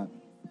need, God.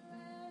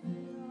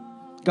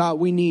 God,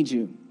 we need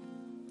you.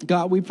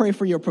 God, we pray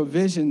for your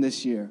provision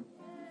this year.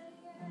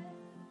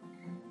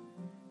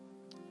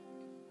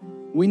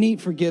 We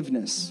need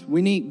forgiveness.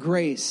 We need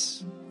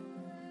grace.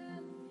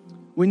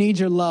 We need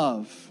your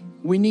love.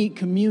 We need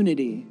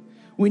community.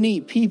 We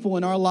need people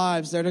in our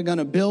lives that are going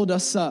to build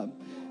us up,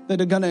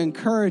 that are going to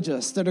encourage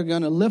us, that are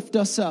going to lift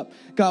us up.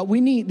 God,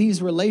 we need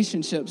these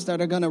relationships that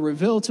are going to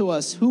reveal to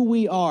us who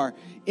we are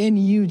in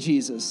you,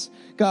 Jesus.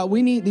 God,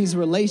 we need these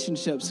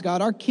relationships.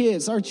 God, our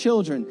kids, our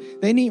children,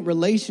 they need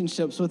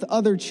relationships with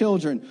other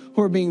children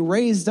who are being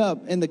raised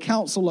up in the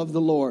counsel of the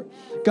Lord.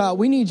 God,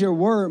 we need your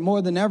word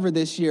more than ever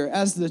this year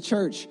as the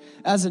church,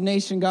 as a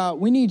nation, God.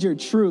 We need your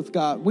truth,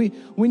 God. We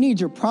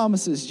need your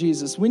promises,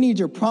 Jesus. We need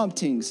your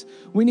promptings.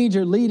 We need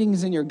your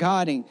leadings and your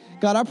guiding.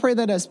 God, I pray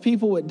that as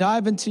people would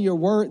dive into your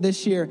word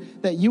this year,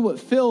 that you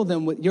would fill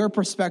them with your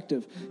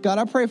perspective. God,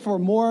 I pray for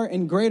more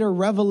and greater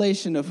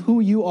revelation of who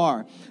you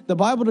are. The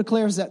Bible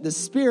declares that the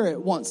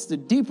Spirit wants the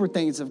deeper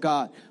things of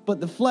God, but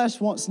the flesh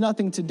wants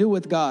nothing to do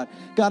with God.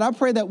 God, I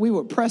pray that we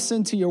would press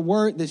into your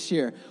word this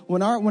year.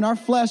 When our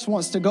flesh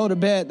wants to go to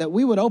bed, that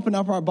we would open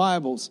up our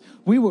Bibles.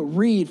 We would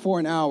read for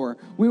an hour.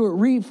 We would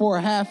read for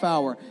a half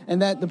hour,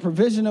 and that the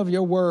provision of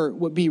your word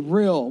would be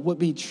real, would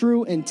be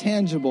true and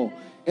tangible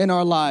in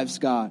our lives,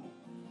 God.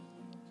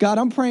 God,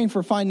 I'm praying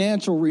for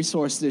financial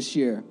resource this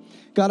year.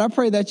 God, I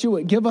pray that you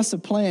would give us a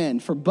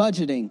plan for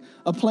budgeting,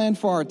 a plan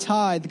for our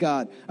tithe,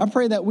 God. I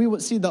pray that we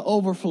would see the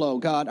overflow,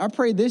 God. I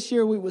pray this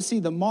year we would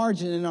see the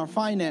margin in our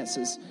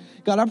finances.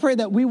 God, I pray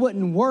that we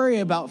wouldn't worry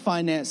about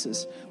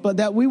finances, but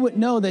that we would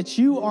know that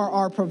you are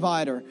our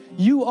provider.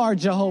 You are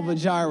Jehovah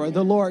Jireh,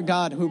 the Lord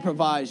God who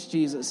provides,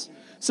 Jesus.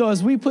 So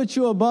as we put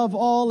you above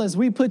all, as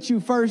we put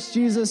you first,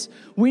 Jesus,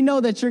 we know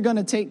that you're going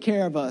to take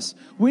care of us.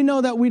 We know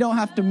that we don't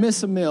have to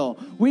miss a meal.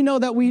 We know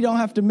that we don't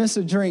have to miss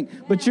a drink,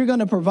 but you're going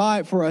to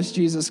provide for us,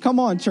 Jesus. Come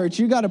on, church.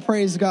 You got to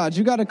praise God.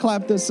 You got to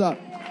clap this up.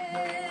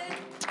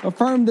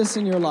 Affirm this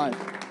in your life.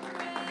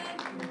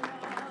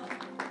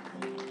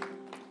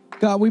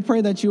 God, we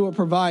pray that you will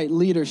provide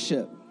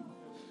leadership.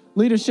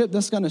 Leadership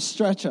that's going to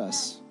stretch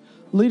us.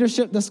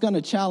 Leadership that's going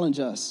to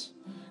challenge us.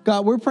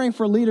 God, we're praying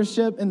for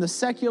leadership in the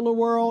secular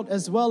world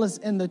as well as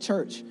in the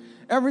church.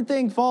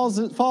 Everything falls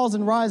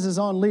and rises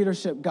on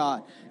leadership,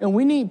 God. And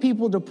we need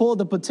people to pull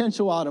the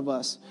potential out of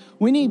us.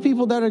 We need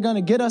people that are going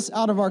to get us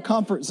out of our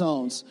comfort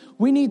zones.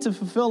 We need to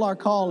fulfill our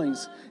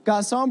callings.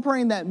 God, so I'm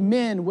praying that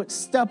men would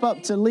step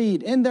up to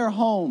lead in their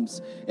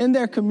homes, in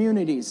their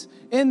communities,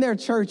 in their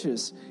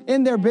churches,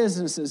 in their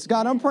businesses.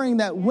 God, I'm praying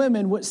that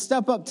women would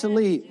step up to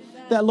lead.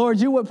 That, Lord,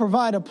 you would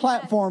provide a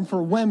platform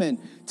for women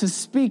to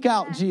speak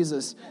out,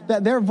 Jesus,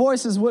 that their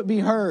voices would be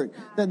heard,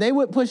 that they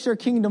would push your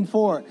kingdom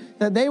forward,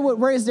 that they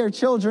would raise their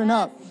children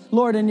up,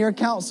 Lord, in your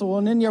counsel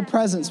and in your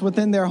presence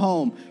within their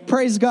home.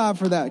 Praise God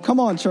for that. Come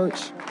on,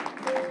 church.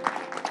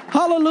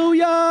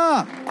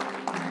 Hallelujah.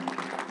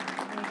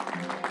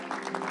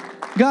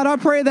 God, I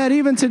pray that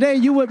even today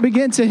you would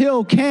begin to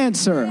heal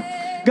cancer.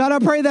 God, I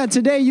pray that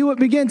today you would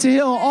begin to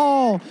heal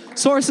all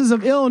sources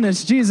of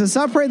illness, Jesus.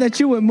 I pray that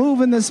you would move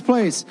in this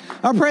place.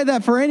 I pray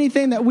that for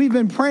anything that we've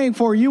been praying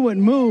for, you would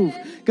move.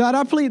 God,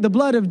 I plead the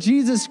blood of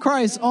Jesus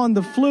Christ on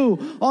the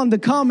flu, on the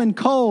common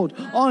cold,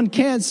 on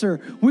cancer.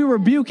 We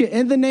rebuke it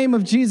in the name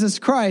of Jesus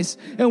Christ,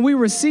 and we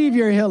receive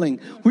your healing.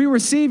 We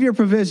receive your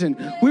provision.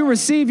 We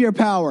receive your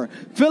power.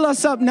 Fill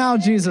us up now,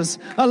 Jesus.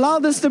 Allow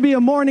this to be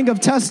a morning of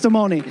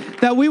testimony,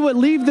 that we would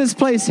leave this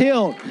place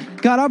healed.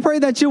 God, I pray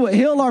that you would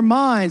heal our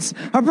minds.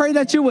 I pray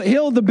that you would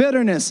heal the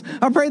bitterness.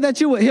 I pray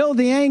that you would heal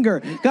the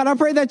anger. God, I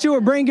pray that you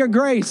would bring your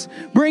grace,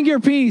 bring your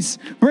peace,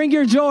 bring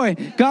your joy.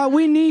 God,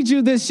 we need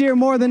you this year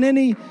more than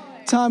any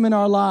time in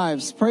our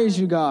lives. Praise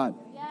you, God.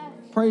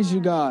 Praise you,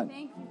 God.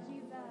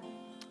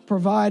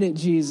 Provide it,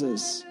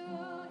 Jesus.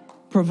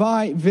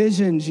 Provide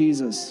vision,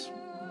 Jesus.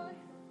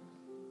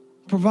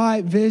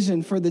 Provide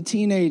vision for the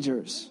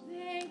teenagers.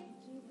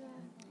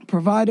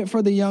 Provide it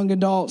for the young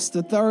adults,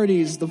 the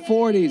 30s, the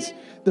 40s,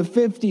 the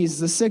 50s,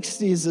 the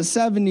 60s, the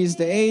 70s,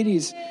 the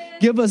 80s.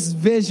 Give us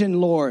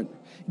vision, Lord.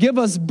 Give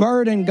us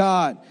burden,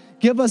 God.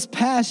 Give us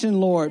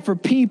passion, Lord, for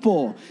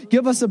people.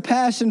 Give us a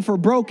passion for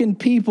broken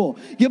people.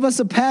 Give us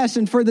a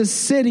passion for this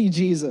city,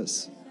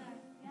 Jesus.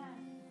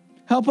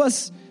 Help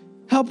us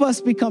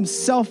become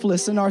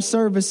selfless in our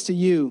service to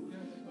you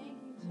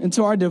and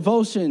to our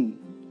devotion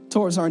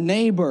towards our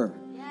neighbor.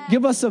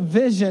 Give us a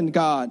vision,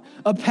 God,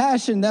 a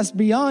passion that's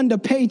beyond a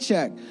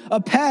paycheck, a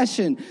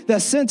passion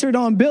that's centered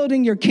on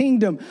building your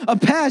kingdom, a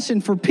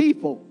passion for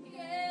people.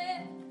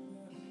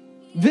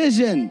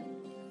 Vision,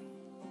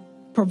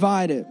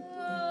 provide it.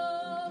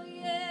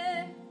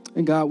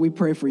 And God, we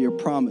pray for your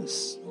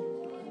promise.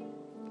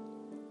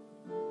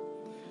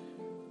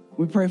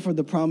 We pray for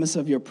the promise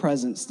of your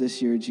presence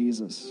this year,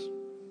 Jesus.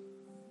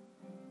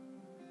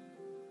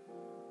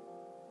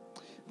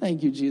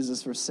 Thank you,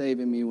 Jesus, for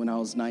saving me when I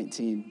was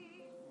 19.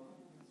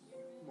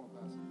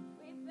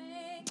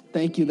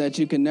 Thank you that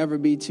you can never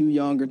be too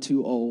young or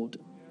too old.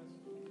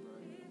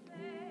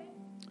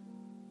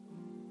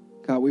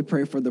 God, we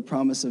pray for the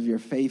promise of your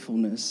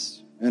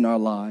faithfulness in our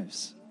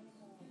lives.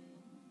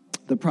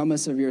 The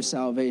promise of your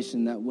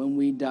salvation, that when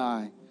we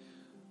die,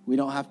 we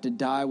don't have to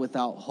die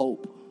without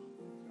hope.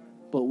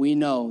 But we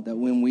know that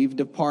when we've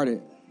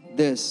departed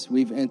this,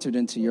 we've entered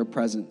into your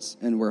presence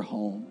and we're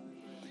home.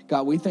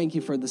 God, we thank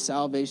you for the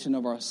salvation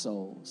of our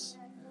souls.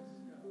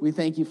 We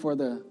thank you for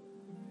the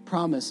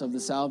promise of the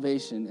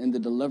salvation and the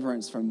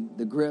deliverance from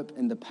the grip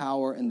and the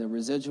power and the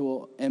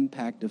residual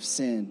impact of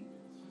sin.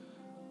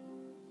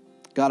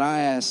 God, I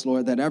ask,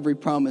 Lord, that every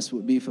promise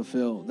would be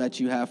fulfilled that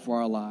you have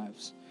for our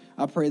lives.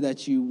 I pray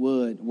that you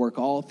would work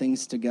all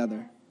things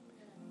together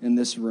in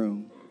this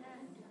room.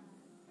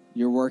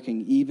 You're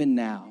working even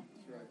now.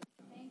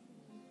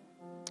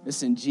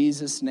 It's in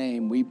Jesus'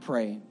 name we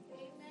pray.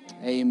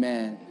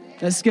 Amen.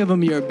 Let's give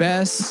them your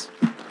best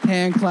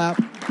hand clap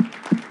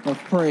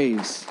of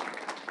praise.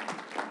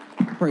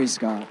 Praise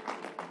God.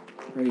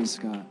 Praise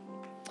God.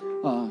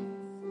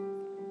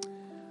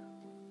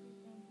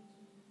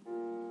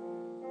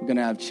 We're going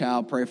to have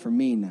Child pray for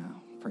me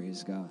now.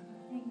 Praise God.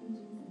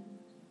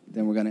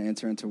 Then we're going to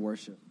enter into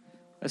worship.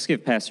 Let's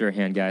give Pastor a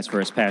hand, guys, for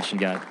his passion,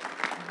 God.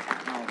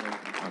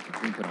 Okay, we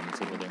can put it on the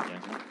table there, yeah.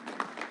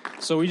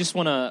 So we just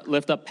want to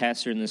lift up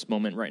Pastor in this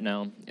moment right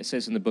now. It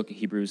says in the book of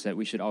Hebrews that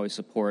we should always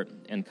support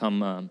and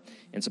come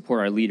and support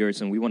our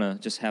leaders, and we want to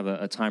just have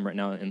a time right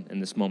now in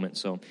this moment.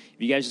 So if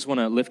you guys just want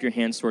to lift your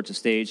hands towards the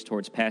stage,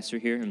 towards Pastor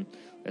here, and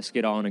let's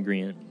get all in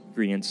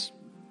agreement.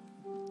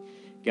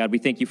 God, we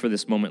thank you for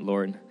this moment,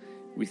 Lord.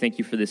 We thank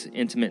you for this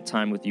intimate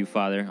time with you,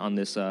 Father, on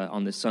this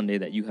Sunday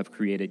that you have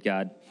created,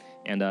 God.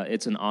 And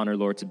it's an honor,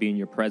 Lord, to be in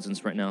your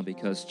presence right now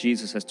because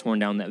Jesus has torn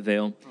down that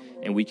veil,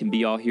 and we can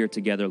be all here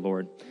together,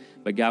 Lord.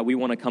 But, God, we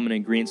want to come in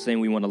agreement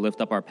saying we want to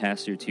lift up our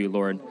pastor to you,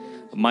 Lord.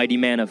 A mighty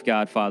man of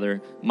God, Father.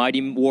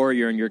 Mighty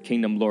warrior in your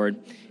kingdom, Lord.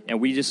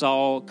 And we just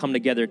all come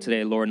together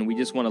today, Lord, and we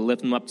just want to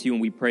lift him up to you,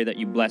 and we pray that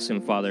you bless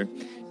him, Father.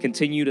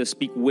 Continue to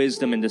speak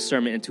wisdom and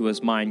discernment into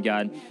his mind,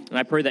 God. And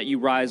I pray that you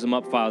rise him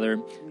up, Father,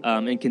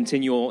 and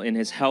continue in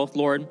his health,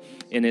 Lord,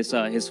 in his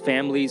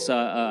family's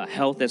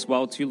health as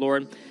well, too,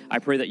 Lord. I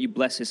pray that you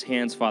bless his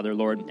hands, Father,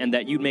 Lord, and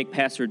that you make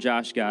Pastor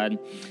Josh, God,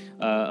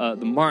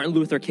 the Martin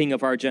Luther King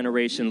of our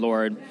generation,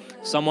 Lord,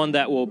 someone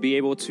that will be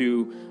able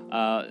to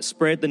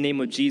spread the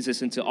name of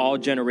Jesus into all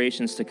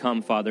generations to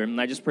come, Father. And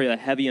I just pray a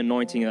heavy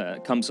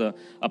anointing comes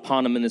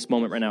upon him in this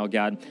moment right now,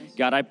 God.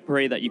 God, I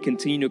pray that you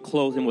continue to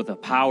clothe him with the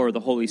power of the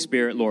Holy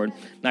Spirit, Lord.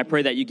 And I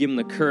pray that you give him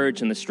the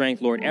courage and the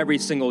strength, Lord, every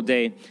single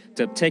day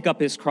to take up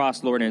his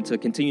cross, Lord, and to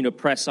continue to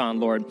press on,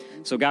 Lord.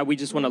 So, God, we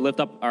just want to lift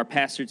up our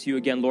pastor to you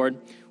again, Lord.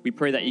 We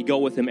pray that you go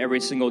with him every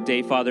single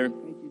day, Father.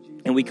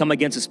 And we come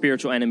against the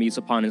spiritual enemies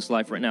upon his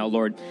life right now,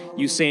 Lord.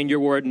 You say in your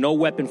word, no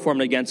weapon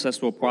formed against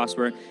us will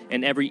prosper,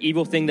 and every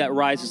evil thing that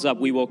rises up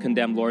we will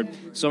condemn, Lord.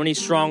 So many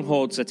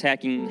strongholds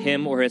attacking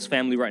him or his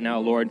family right now,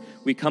 Lord.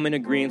 We come in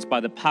agreement by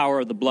the power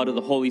of the blood of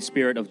the Holy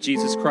Spirit of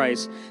Jesus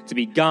Christ to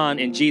be gone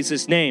in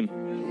Jesus' name.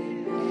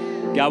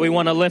 God, we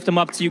want to lift him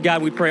up to you,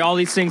 God. We pray all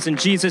these things in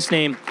Jesus'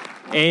 name.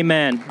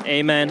 Amen,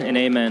 amen, and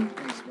amen.